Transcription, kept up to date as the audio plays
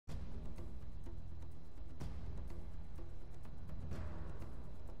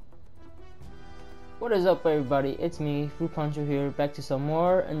What is up, everybody? It's me, Fruit Puncher here, back to some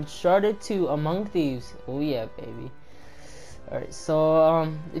more Uncharted 2 Among Thieves. Oh yeah, baby. Alright,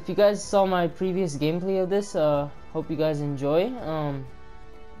 so if you guys saw my previous gameplay of this, hope you guys enjoy.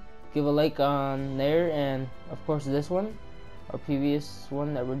 Give a like on there, and of course this one, our previous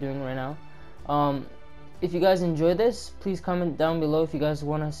one that we're doing right now. If you guys enjoy this, please comment down below if you guys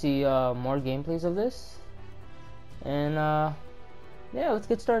want to see more gameplays of this. And yeah, let's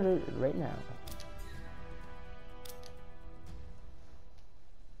get started right now.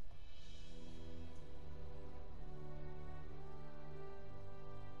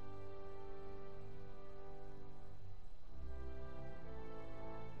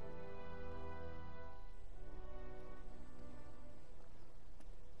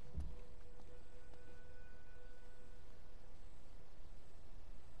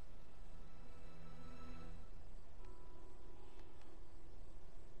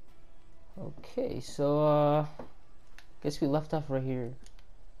 Okay, so guess we left off right here.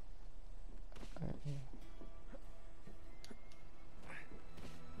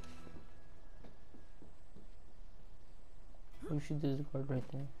 We should discard right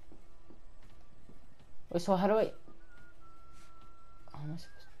there. Wait, so how do I? How am I supposed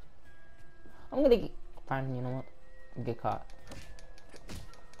to? I'm gonna get. Fine, you know what? Get caught.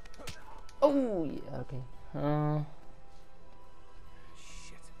 Oh yeah, okay.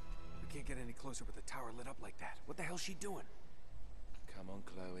 Can't get any closer with the tower lit up like that. What the hell's she doing? Come on,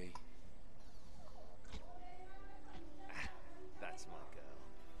 Chloe. That's my girl.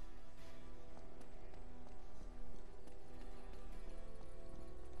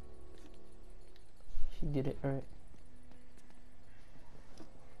 She did it right.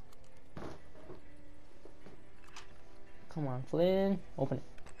 Come on, Flynn. Open it.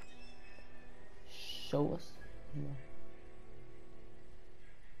 Show us. Yeah.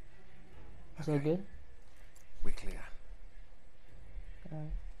 Is that good? We're clear. Hope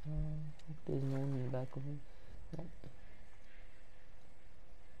there's no one in the back of it. Nope.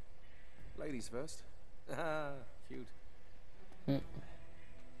 Ladies first. Cute. Here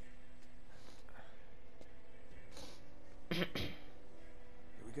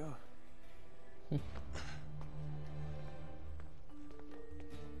we go.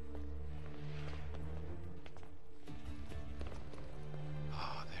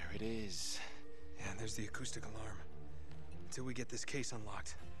 Oh, there it is. Yeah, there's the acoustic alarm. Until we get this case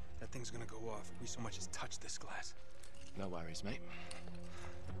unlocked, that thing's gonna go off if we so much as touch this glass. No worries, mate.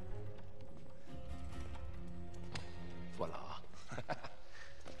 Voila. All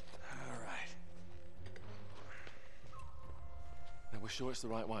right. Now, we're sure it's the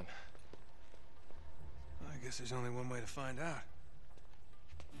right one. Well, I guess there's only one way to find out.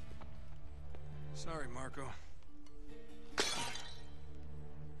 Sorry, Marco.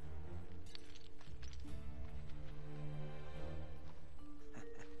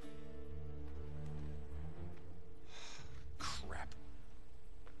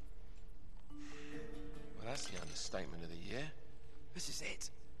 That's the understatement of the year. This is it.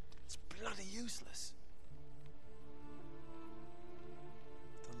 It's bloody useless.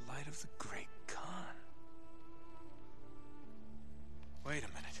 The light of the Great Khan. Wait a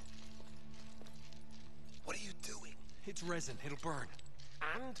minute. What are you doing? It's resin. It'll burn.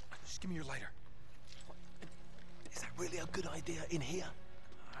 And? Just give me your lighter. Is that really a good idea in here?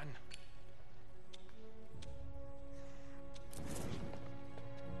 Come on.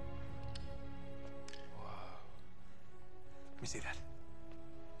 Let me see that.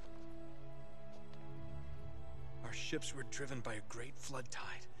 Our ships were driven by a great flood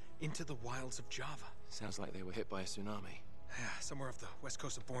tide into the wilds of Java. Sounds like they were hit by a tsunami. Yeah, somewhere off the west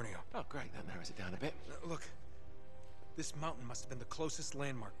coast of Borneo. Oh, great. That narrows it down a bit. Look, this mountain must have been the closest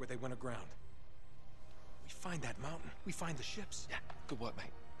landmark where they went aground. We find that mountain, we find the ships. Yeah, good work,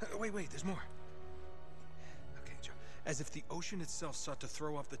 mate. Wait, there's more. Okay, Joe. As if the ocean itself sought to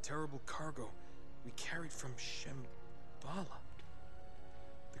throw off the terrible cargo we carried from Shambhala.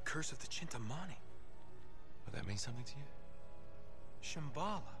 The curse of the Chintamani. Would that mean something to you?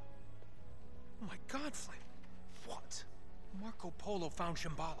 Shambhala. Oh my God, Flynn. What? Marco Polo found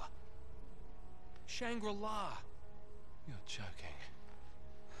Shambhala. Shangri-La. You're joking.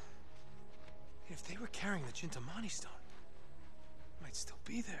 If they were carrying the Chintamani stone, it might still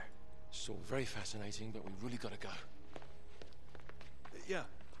be there. It's all very fascinating, but we really gotta go. Yeah,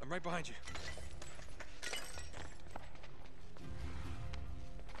 I'm right behind you.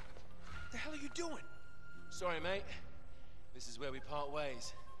 What the hell are you doing? Sorry, mate. This is where we part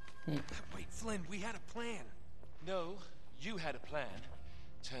ways. Wait, Flynn, we had a plan. No, you had a plan.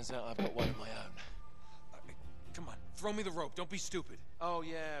 Turns out I've got one of my own. Come on, throw me the rope. Don't be stupid. Oh,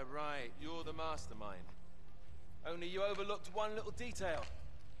 yeah, right. You're the mastermind. Only you overlooked one little detail.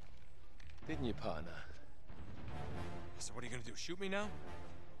 Didn't you, partner? So what are you gonna do? Shoot me now?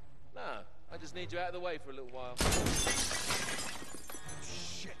 No, I just need you out of the way for a little while.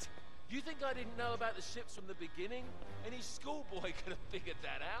 Shit. You think I didn't know about the ships from the beginning? Any schoolboy could have figured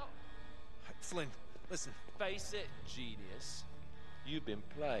that out. Flynn, listen. Face it, genius. You've been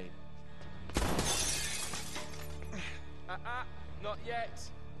played. Not yet.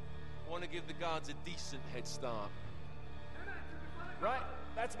 Want to give the guards a decent head start. Right,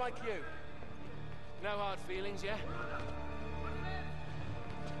 that's my cue. No hard feelings, yeah?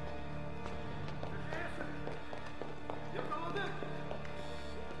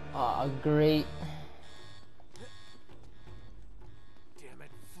 Ah, great. Damn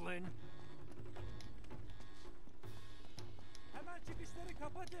it, Flynn.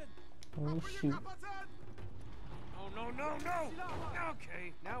 Oh shoot. Oh, no.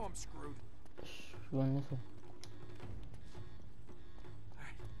 Okay, now I'm screwed. Run this way.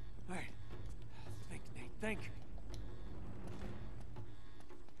 All right. Think, Nate, think.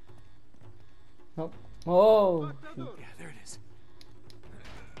 Nope. Oh shoot. Yeah, there it is.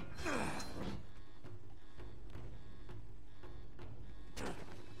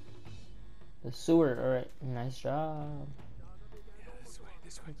 The sewer. Alright. Nice job. Yeah,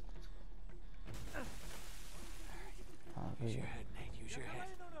 this way. Ah, Use good. your head, Nate, use your head.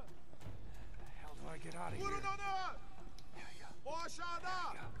 How the hell do I get out of here? There we go.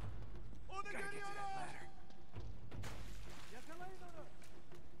 Gotta get to that ladder.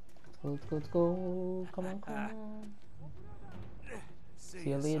 Let's go. Come on. See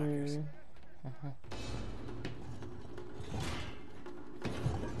you suckers. later.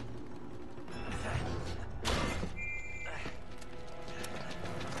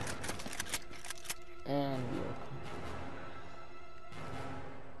 And we are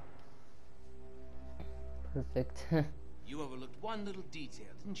perfect. You overlooked one little detail,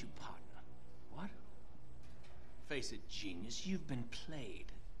 didn't you, partner? What? Face it, genius, you've been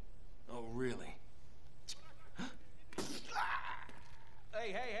played. Oh, really?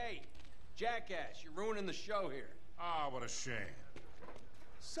 Hey! Jackass, you're ruining the show here. Ah, what a shame.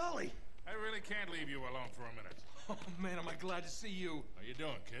 Sully! I really can't leave you alone for a minute. Oh, man, am I glad to see you. How you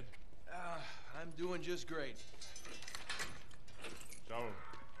doing, kid? I'm doing just great. So,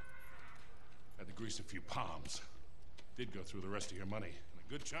 had to grease a few palms. Did go through the rest of your money. And a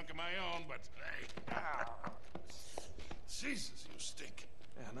good chunk of my own, but hey. Jesus, you stink.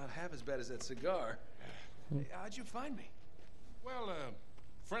 Yeah, not half as bad as that cigar. Hey, how'd you find me? Well, a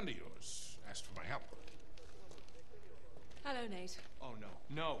friend of yours asked for my help. Hello, Nate. Oh,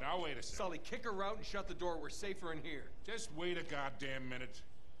 no. Now, wait a second. Sully, kick her out and shut the door. We're safer in here. Just wait a goddamn minute.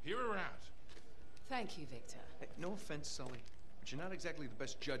 Hear her out. Thank you, Victor. Hey, no offense, Sully, but you're not exactly the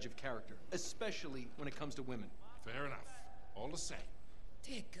best judge of character, especially when it comes to women. Fair enough. All the same.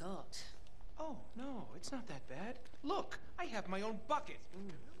 Dear God. Oh, no, it's not that bad. Look, I have my own bucket.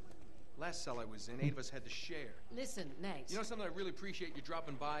 Last cell I was in, 8 of us had to share. Listen, Nate. You know something? I really appreciate you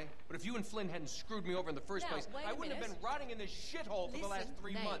dropping by, but if you and Flynn hadn't screwed me over in the first Now, place, wait I a wouldn't have minute. been rotting in this shithole for the last Listen,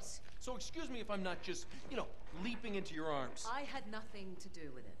 3 Nate. months. So excuse me if I'm not just, leaping into your arms. I had nothing to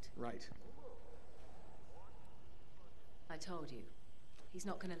do with it. Right. I told you. He's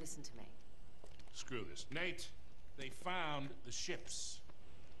not going to listen to me. Screw this. Nate, they found the ships.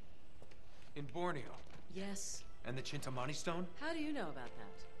 In Borneo. Yes. And the Chintamani stone? How do you know about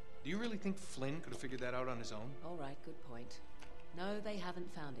that? Do you really think Flynn could have figured that out on his own? All right, good point. No, they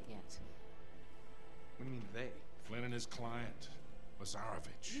haven't found it yet. What do you mean, they? Flynn and his client,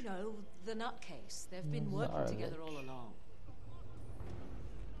 Lazarovich. You know, the nutcase. They've been working together all along.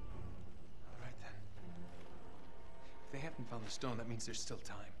 All right, then. If they haven't found the stone, that means there's still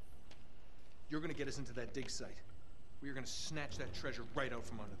time. You're gonna get us into that dig site. We are gonna snatch that treasure right out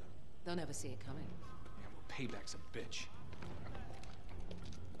from under them. They'll never see it coming. Yeah, well, payback's a bitch.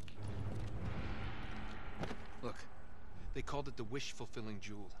 Look, they called it the wish-fulfilling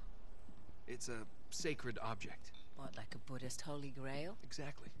jewel. It's a sacred object. What, like a Buddhist holy grail?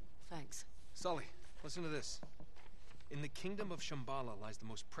 Exactly. Thanks. Sully, listen to this. In the kingdom of Shambhala lies the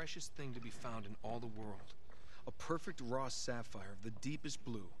most precious thing to be found in all the world. A perfect raw sapphire of the deepest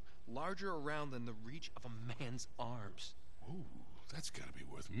blue, larger around than the reach of a man's arms. Ooh, that's gotta be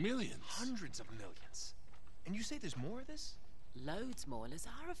worth millions. Hundreds of millions. And you say there's more of this? Loads more.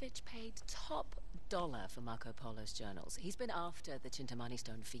 Lazarovich paid top dollar for Marco Polo's journals. He's been after the Chintamani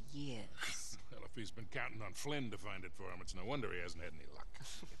stone for years. Well, if he's been counting on Flynn to find it for him, it's no wonder he hasn't had any luck.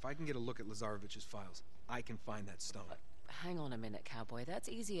 If I can get a look at Lazarovich's files, I can find that stone. Hang on a minute, cowboy. That's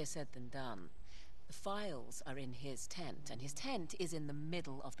easier said than done. The files are in his tent, and his tent is in the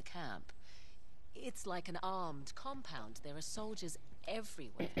middle of the camp. It's like an armed compound. There are soldiers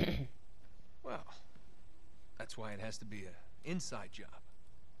everywhere. Well, that's why it has to be an inside job.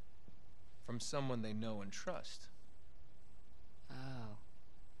 From someone they know and trust. Oh.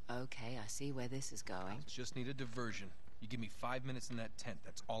 Okay, I see where this is going. Just need a diversion. You give me 5 minutes in that tent,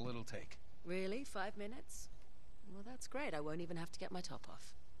 that's all it'll take. Really? 5 minutes? Well, that's great. I won't even have to get my top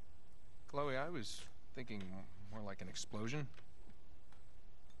off. Chloe, I was thinking more like an explosion.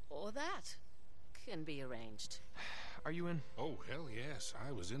 Or that. Can be arranged. Are you in? Oh, hell yes.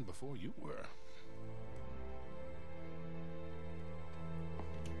 I was in before you were.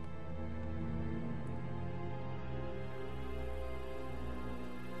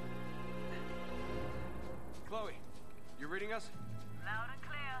 Chloe, you reading us? Loud and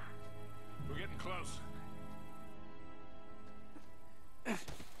clear. We're getting close.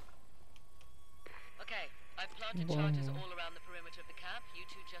 Okay, I've planted charges all around the perimeter of the camp. You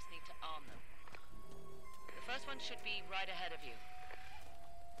two just need to arm them. The first one should be right ahead of you.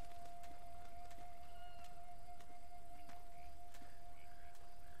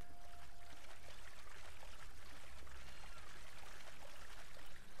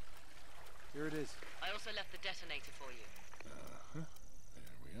 Here it is. I also left the detonator for you. Uh-huh.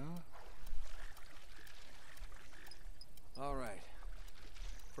 There we are. All right.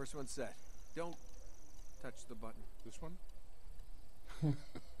 First one set. Don't touch the button. This one?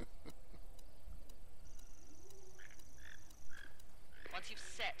 Once you've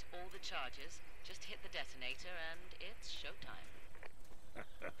set all the charges, just hit the detonator and it's showtime.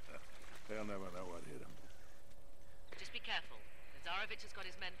 They'll never know what hit them. Just be careful. Zarovich has got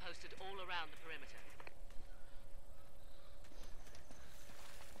his men posted all around the perimeter.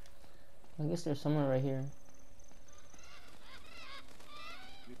 I guess there's somewhere right here.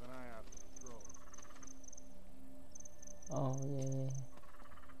 Keep an eye out for patrol. Oh, yeah.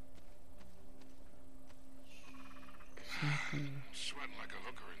 Sweating like a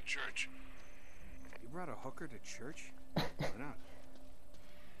hooker in church. You brought a hooker to church? Why not?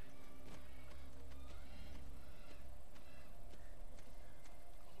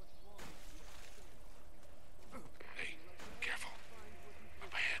 Hey, careful.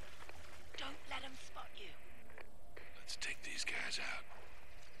 Up ahead. Don't let him spot you. Let's take these guys out.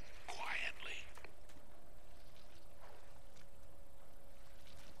 Quietly.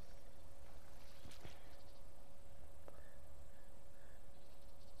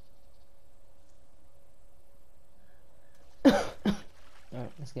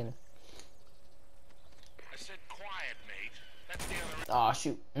 Alright, let's get it. I said quiet, mate. That's the other... Oh,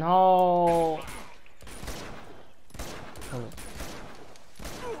 shoot. No! Hold on.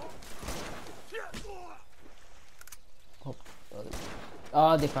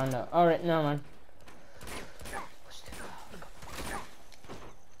 Oh, they found out. Alright, never mind.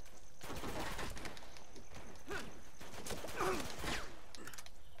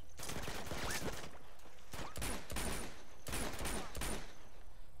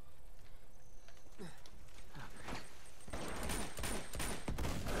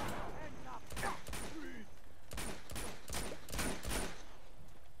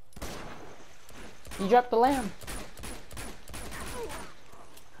 You dropped the lamb.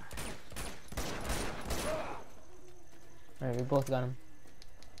 Alright, we both got him.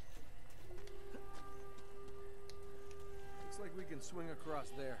 Looks like we can swing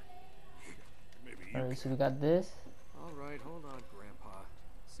across there. Maybe you Alright, so we got this. All right, hold on, Grandpa.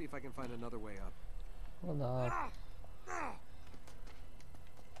 See if I can find another way up. Hold up.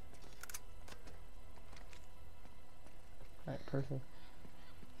 Alright, perfect.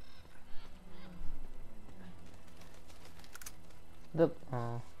 The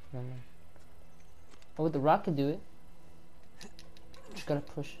oh, never mind. Oh, the rock could do it. Just gotta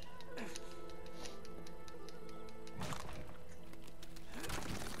push.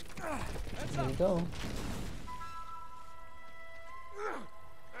 There we go.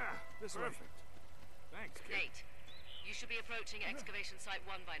 This way. Thanks, kid. Nate, you should be approaching excavation site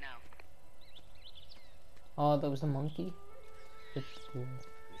 1 by now. Oh, that was the monkey. It's cool.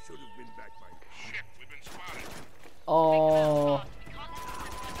 They should have been back by... Shit, we've been spotted. Oh. We can't let them slip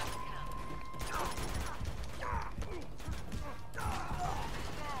right back to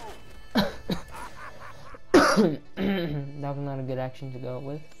camp. That was not a good action to go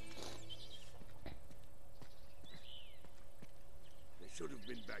with. They should have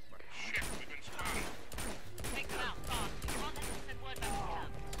been back by... Shit, we've been spotted. Take them out fast. We can't let them send word back to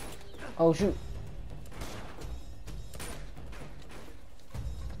camp. Oh shoot.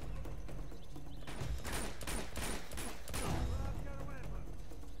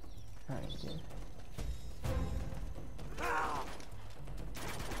 Alright, good.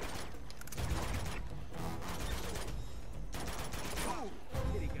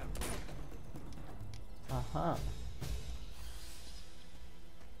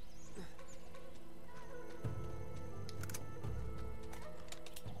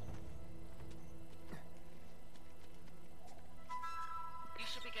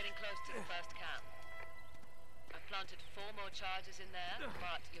 explosives in there,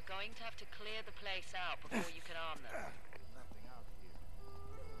 but you're going to have to clear the place out before you can arm them. Nothing out here.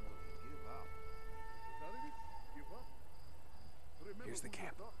 Give up. Here's the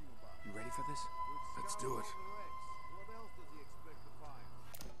camp. You ready for this? Let's do it. What else does he expect to find?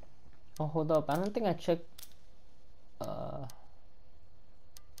 Oh, hold up. I don't think I checked.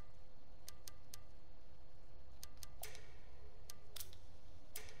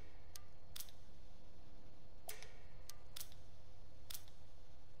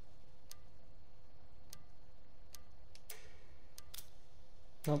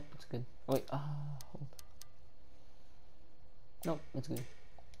 Nope, it's good. Wait, hold on. Nope, it's good.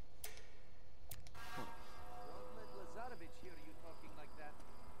 Don't let Lazarevich hear you talking like that.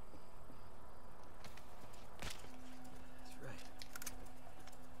 That's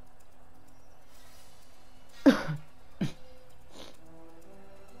right.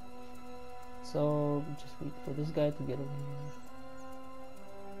 So, just wait for this guy to get over here.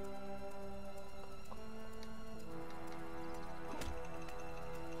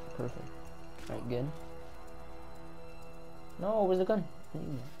 Perfect. Alright, good. No, where's the gun? Hold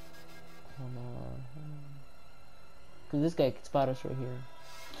on. Because this guy can spot us right here.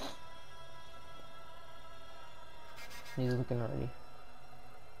 He's looking already.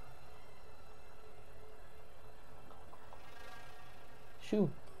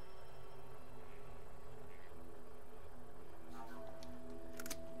 Shoot.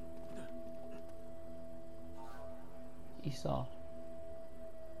 He saw.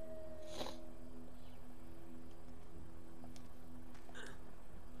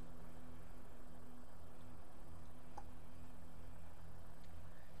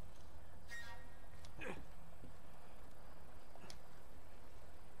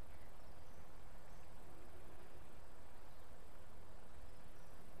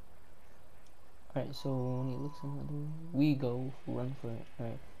 Alright, so when he looks another way, we go run for it.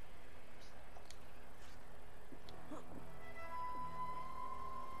 Alright.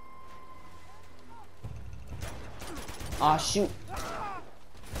 Ah, shoot!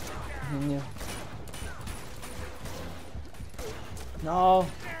 He knew. No!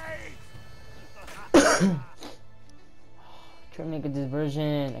 Try to make a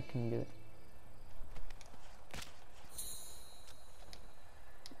diversion. I couldn't do it.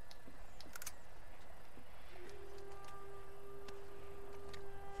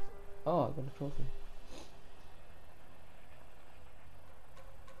 Oh, I got a trophy.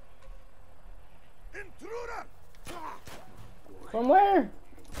 Intruder! From where?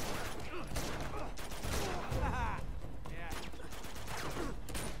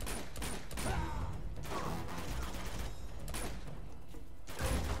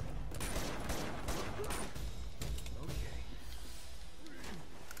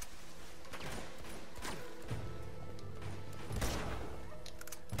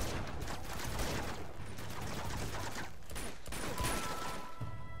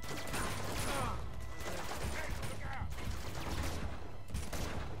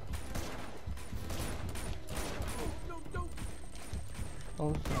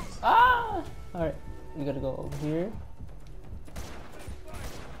 Oh, ah! Alright, we gotta go over here.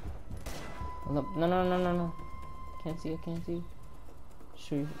 Hold up. No, no, no, no, no. Can't see, I can't see.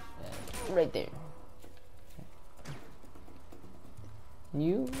 Show you. Right there.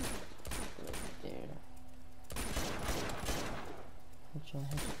 You. Right there. Headshot,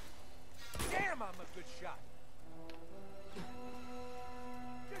 headshot. Damn, I'm a good shot.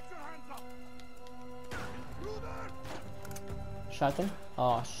 Get your hands up. Intruder! Shotgun?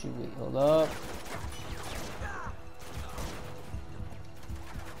 Oh shoot, wait, hold up.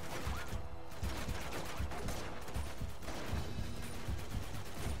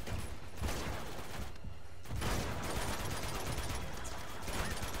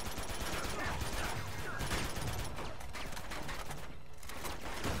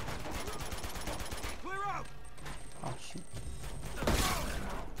 Clear out! Oh shoot.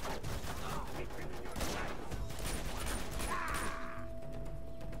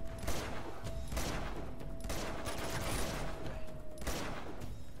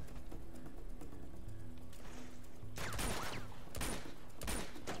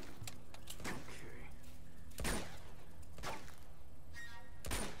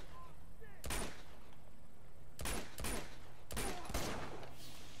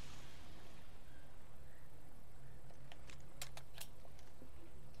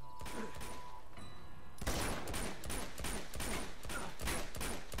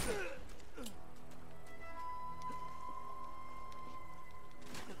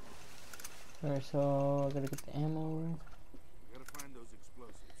 Alright, so I gotta get the ammo. We gotta find those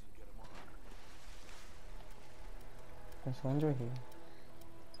explosives and get them on. There's one's right here.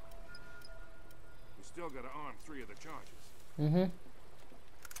 We still gotta arm 3 of the charges. Mm-hmm.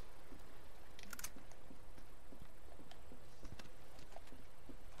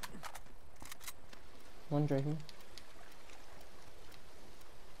 One's right here.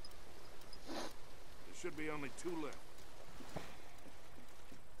 There should be only 2 left.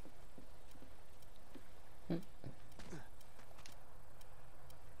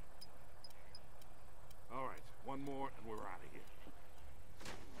 All right, one more and we're out of here.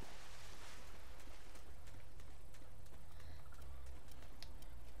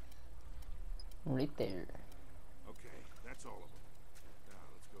 Right there. Okay, that's all of them. Now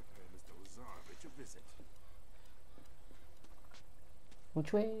let's go pay Mr. Lazarovich a visit.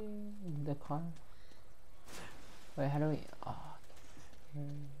 Which way? The car? Wait, how do we... Oh.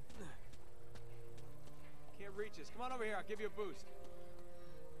 Can't reach us. Come on over here. I'll give you a boost.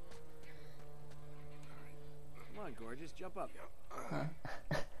 Come on, gorgeous. Jump up.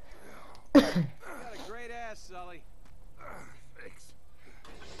 You got a great ass, Sully. Thanks.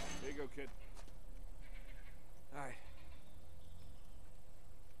 Here you go, kid. All right.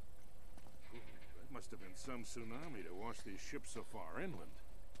 Ooh, that must have been some tsunami to wash these ships so far inland.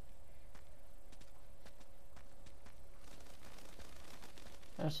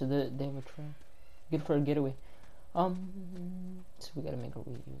 Oh, so they have a train. Good for a getaway. So we gotta make a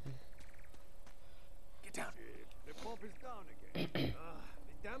way. Get down. The pump is down again. The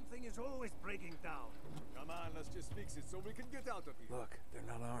damn thing is always breaking down. Come on, let's just fix it so we can get out of here. Look, they're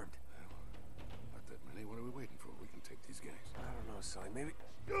not armed. Not that many. What are we waiting for? We can take these guys. I don't know, Sully. Maybe.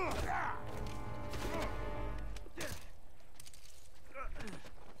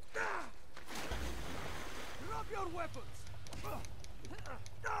 Drop your weapons.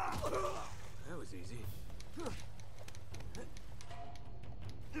 That was easy.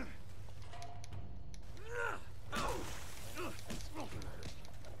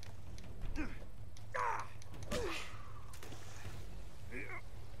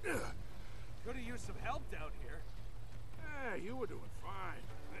 Could have used some help down here. Yeah, you were doing fine.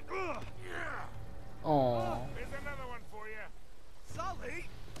 Oh. Here's another one for you. Sully!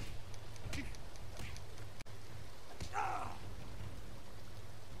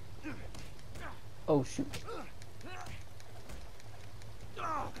 Oh shoot.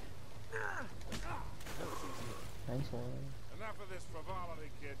 Nice one. Enough of this frivolity,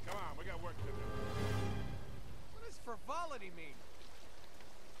 kid. Come on, we got work to do. What does frivolity mean?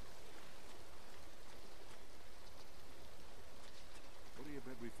 What do you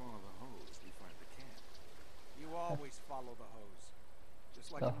bet we follow the hose? We find the camp. You always follow the hose.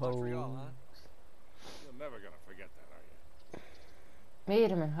 Just like The in Montreal, hose. huh? You're never gonna forget that, are you?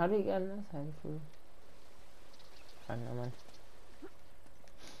 Wait a minute, how do you get enough time for... I don't know, man.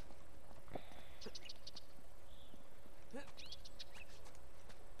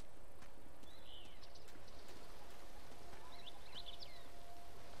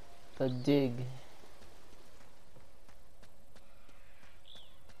 The dig.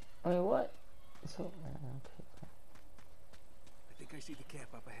 Wait, what? So, okay. I think I see the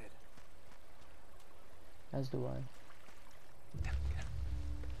camp up ahead. As do I.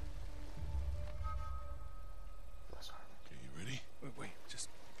 Okay, you ready? Wait, just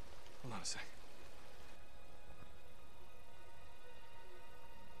hold on a sec.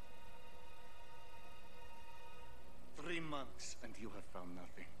 Three months and you have found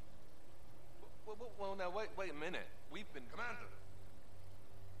nothing. Well, now, wait a minute. We've been... Commander!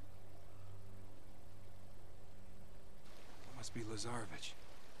 That must be Lazarovich.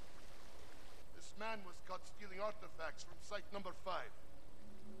 This man was caught stealing artifacts from site number 5.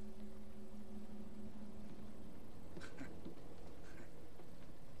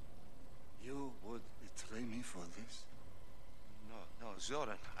 You would betray me for this? No,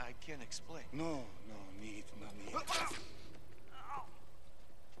 Zoran, I can't explain. No need.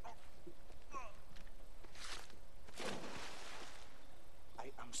 I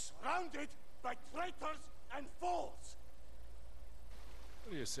am surrounded by traitors and fools!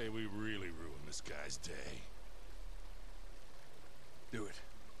 What do you say we really ruin this guy's day? Do it.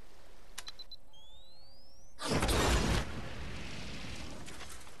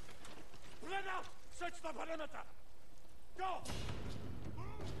 Spread out! Search the perimeter! Go! All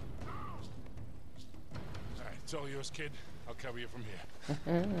right, it's all yours, kid. I'll cover you from here.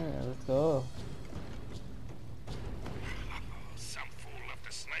 Let's go. Some fool left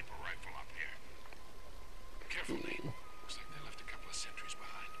a sniper rifle up here. Careful, Nate. Looks like they left a couple of sentries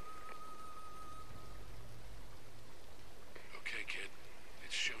behind. Okay, kid.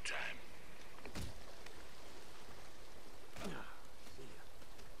 It's showtime.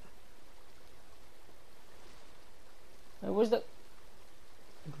 Where's the...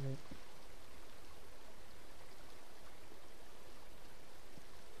 Great.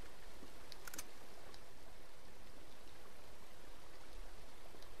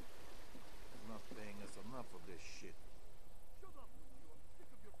 He's not paying us enough of this shit. Shut up, you. I'm sick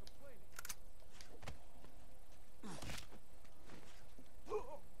of your complaining.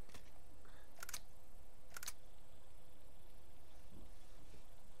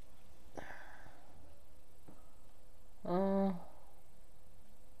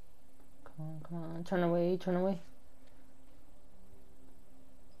 Come on, turn away, turn away.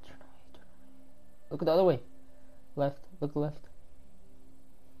 Turn away, turn away. Look the other way. Left, look left.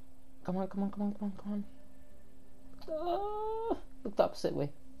 Come on, come on, come on, come on, come on. Look the opposite way.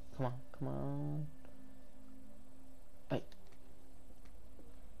 Come on, come on. Right.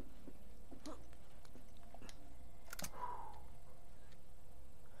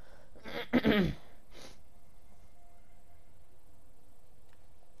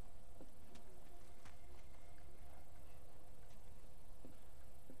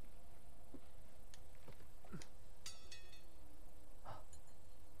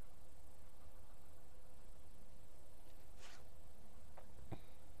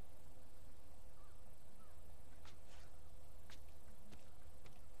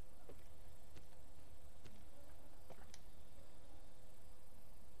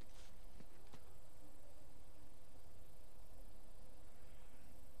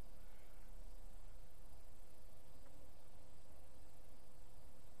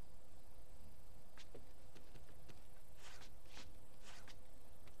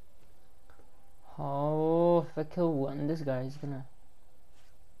 Oh, if I kill one, this guy is gonna...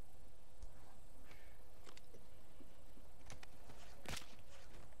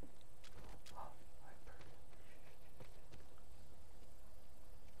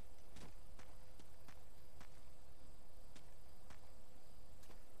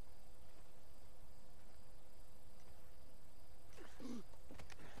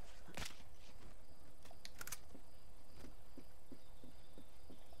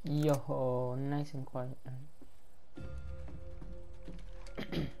 Yo, nice and quiet.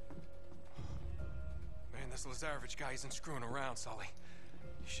 Man, this Lazarevich guy isn't screwing around, Sully.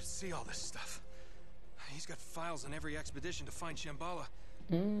 You should see all this stuff. He's got files on every expedition to find Shambhala.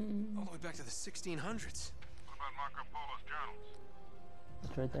 All the way back to the 1600s. What about Marco Polo's journals?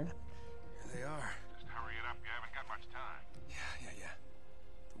 It's right there. Here they are. Just hurry it up, you haven't got much time. Yeah.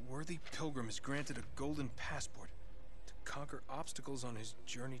 The worthy pilgrim is granted a golden passport to conquer obstacles on his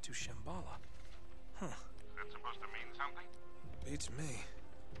journey to Shambhala. Huh. Is that supposed to mean something? Beats me.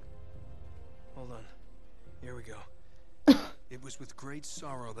 Hold on. Here we go. It was with great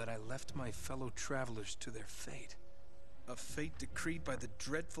sorrow that I left my fellow travelers to their fate. A fate decreed by the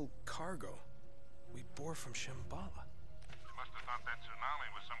dreadful cargo we bore from Shambhala. You must have thought that tsunami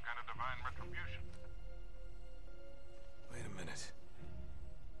was some kind of divine retribution. Wait a minute.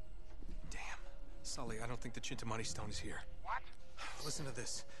 Damn. Sully, I don't think the Chintamani stone is here. What? Listen to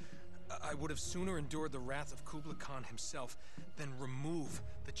this. I would have sooner endured the wrath of Kublai Khan himself than remove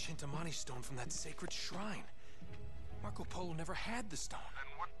the Chintamani stone from that sacred shrine. Marco Polo never had the stone.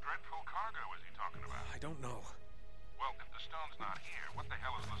 Then what dreadful cargo is he talking about? I don't know. Well, if the stone's not here, what the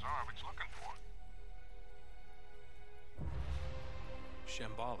hell is Lazarevich looking for?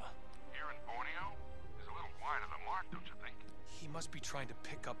 Shambhala. Here in Borneo? Is a little wide of the mark, don't you think? He must be trying to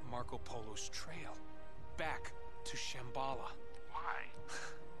pick up Marco Polo's trail. Back to Shambhala. Why?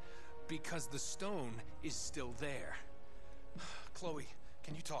 Because the stone is still there. Chloe,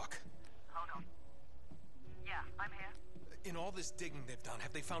 can you talk? Hold on. Yeah, I'm here. In all this digging they've done,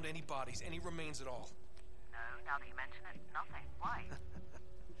 have they found any bodies, any remains at all? No, now that you mention it, nothing. Why?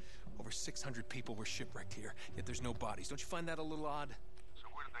 Over 600 people were shipwrecked here, yet there's no bodies. Don't you find that a little odd? So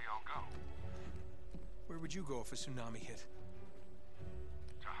where did they all go? Where would you go if a tsunami hit?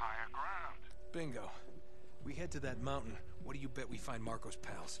 To higher ground. Bingo. We head to that mountain. What do you bet we find Marco's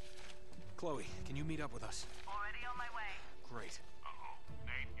pals? Chloe, can you meet up with us? Already on my way. Great. Uh-oh.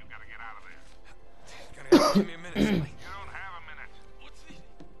 Nate, you gotta get out of there. You're gonna have to give me a minute, Sully. You don't have a minute. What's this?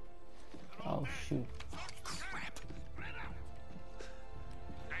 Oh shoot. Crap.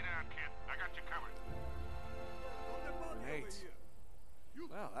 Stay down, kid. I got you covered. Nate.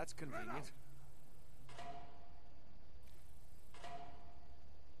 Well, that's convenient.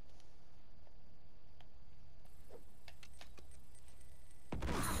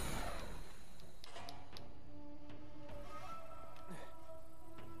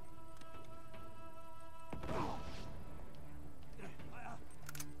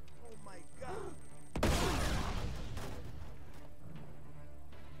 Oh my God!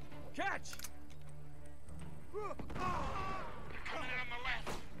 Catch!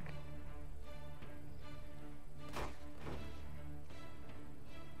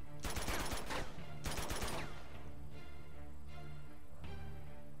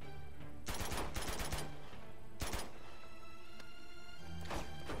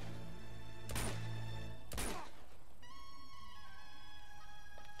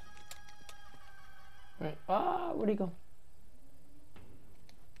 Where'd he go?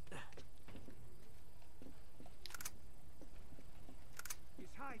 He's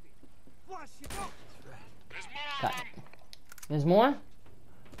hiding. Flush it up. There's more Got of it. them. There's more?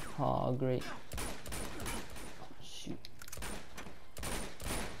 Oh, great. Shoot.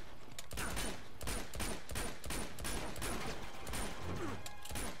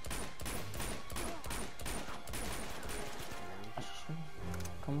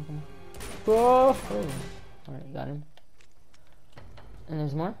 Come on, come on. Whoa! Oh. Alright, got him. And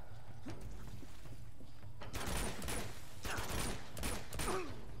there's more?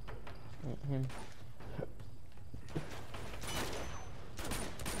 Him.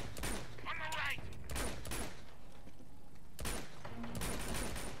 On the right.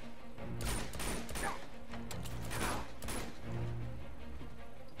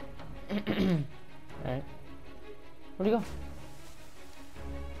 Alright. Where'd he go?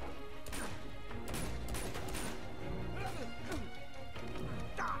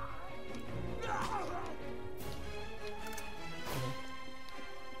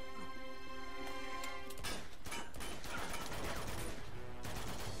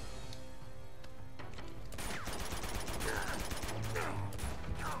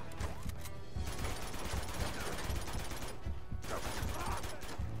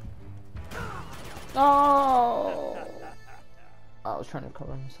 Oh! I was trying to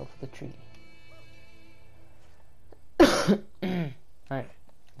cover myself with a tree. Alright,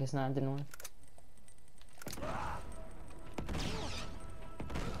 guess not, it didn't work.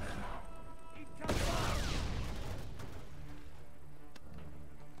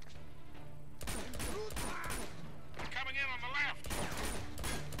 Coming in on the left.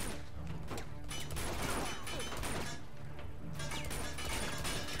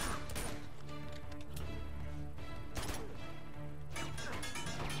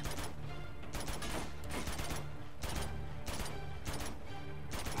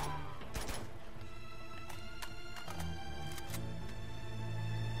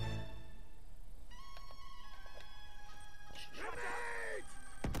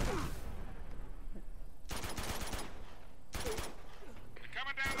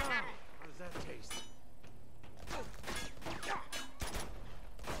 Coming down the middle. How does that taste?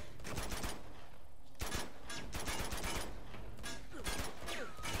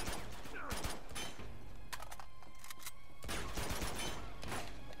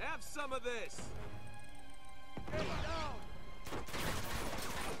 Have some of this.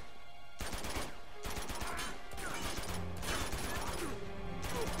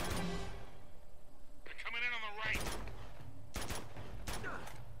 They're coming in on the right.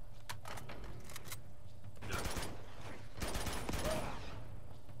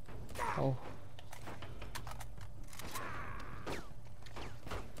 Oh.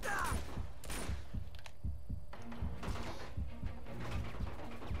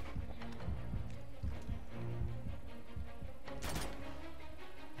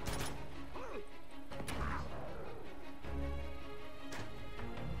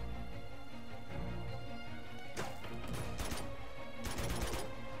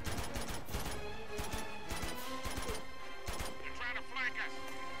 They're trying to flank us.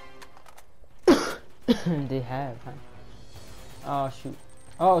 They have, huh? Oh, shoot.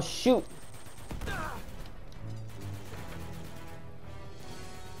 Oh, shoot! They're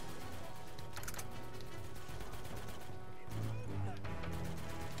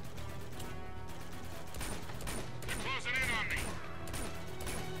closing in on me.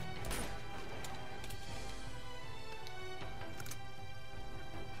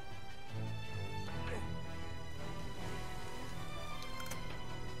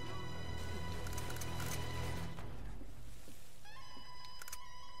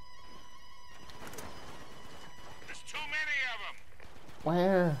 There's too many of them.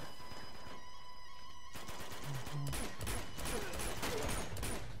 Where?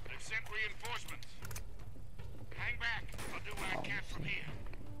 They've sent reinforcements. Hang back. I'll do what I can from here.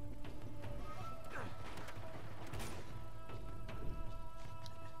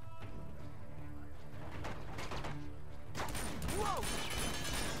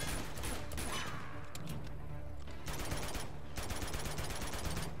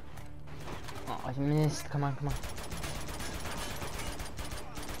 Oh, I missed. Come on, come on.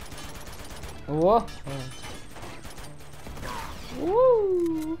 Whoa!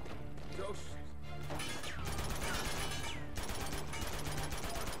 Woo!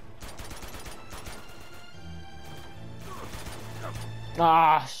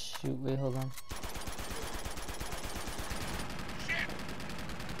 Ah, shoot. Wait, hold on. Shit!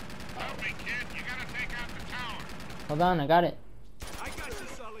 Help me, kid. You gotta take out the tower. Hold on, I got it. I got you,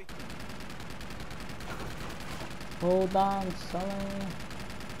 Sully. Hold on, Sully.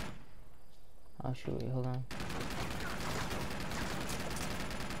 Oh shoot, wait, hold on.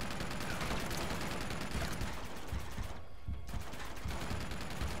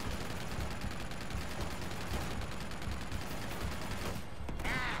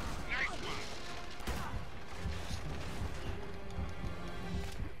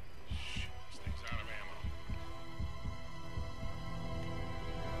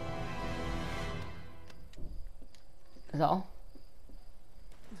 Is that all?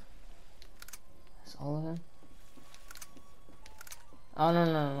 That's all of them? Oh no,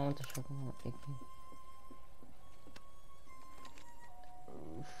 I want the shotgun.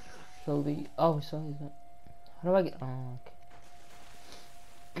 Shelby. Oh, Shelby's that. How do I get? Oh,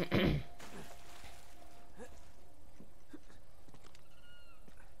 okay.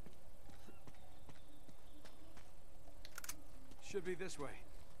 Should be this way.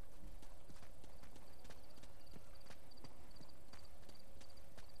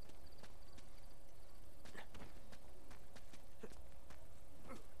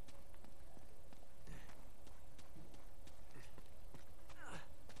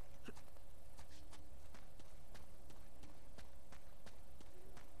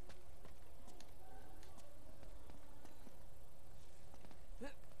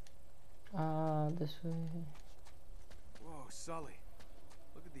 This way. Whoa, Sully.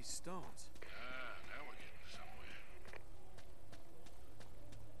 Look at these stones. Now we're getting somewhere.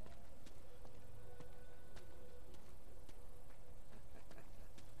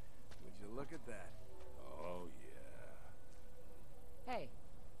 Would you look at that? Oh, yeah. Hey.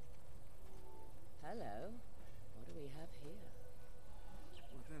 Hello. What do we have here?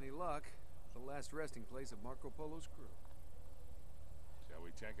 With any luck, the last resting place of Marco Polo's crew. Shall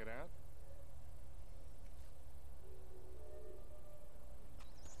we check it out?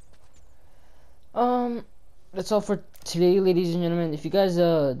 That's all for today, ladies and gentlemen. If you guys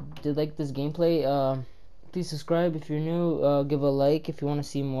did like this gameplay, please subscribe if you're new. Give a like if you want to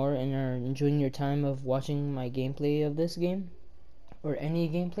see more and are enjoying your time of watching my gameplay of this game or any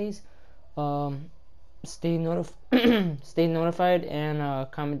gameplays. Stay notified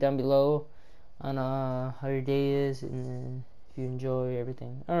and comment down below on how your day is and if you enjoy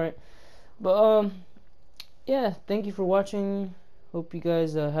everything. All right, but yeah, thank you for watching. Hope you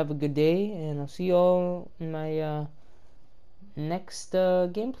guys have a good day, and I'll see you all in my next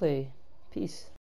gameplay. Peace.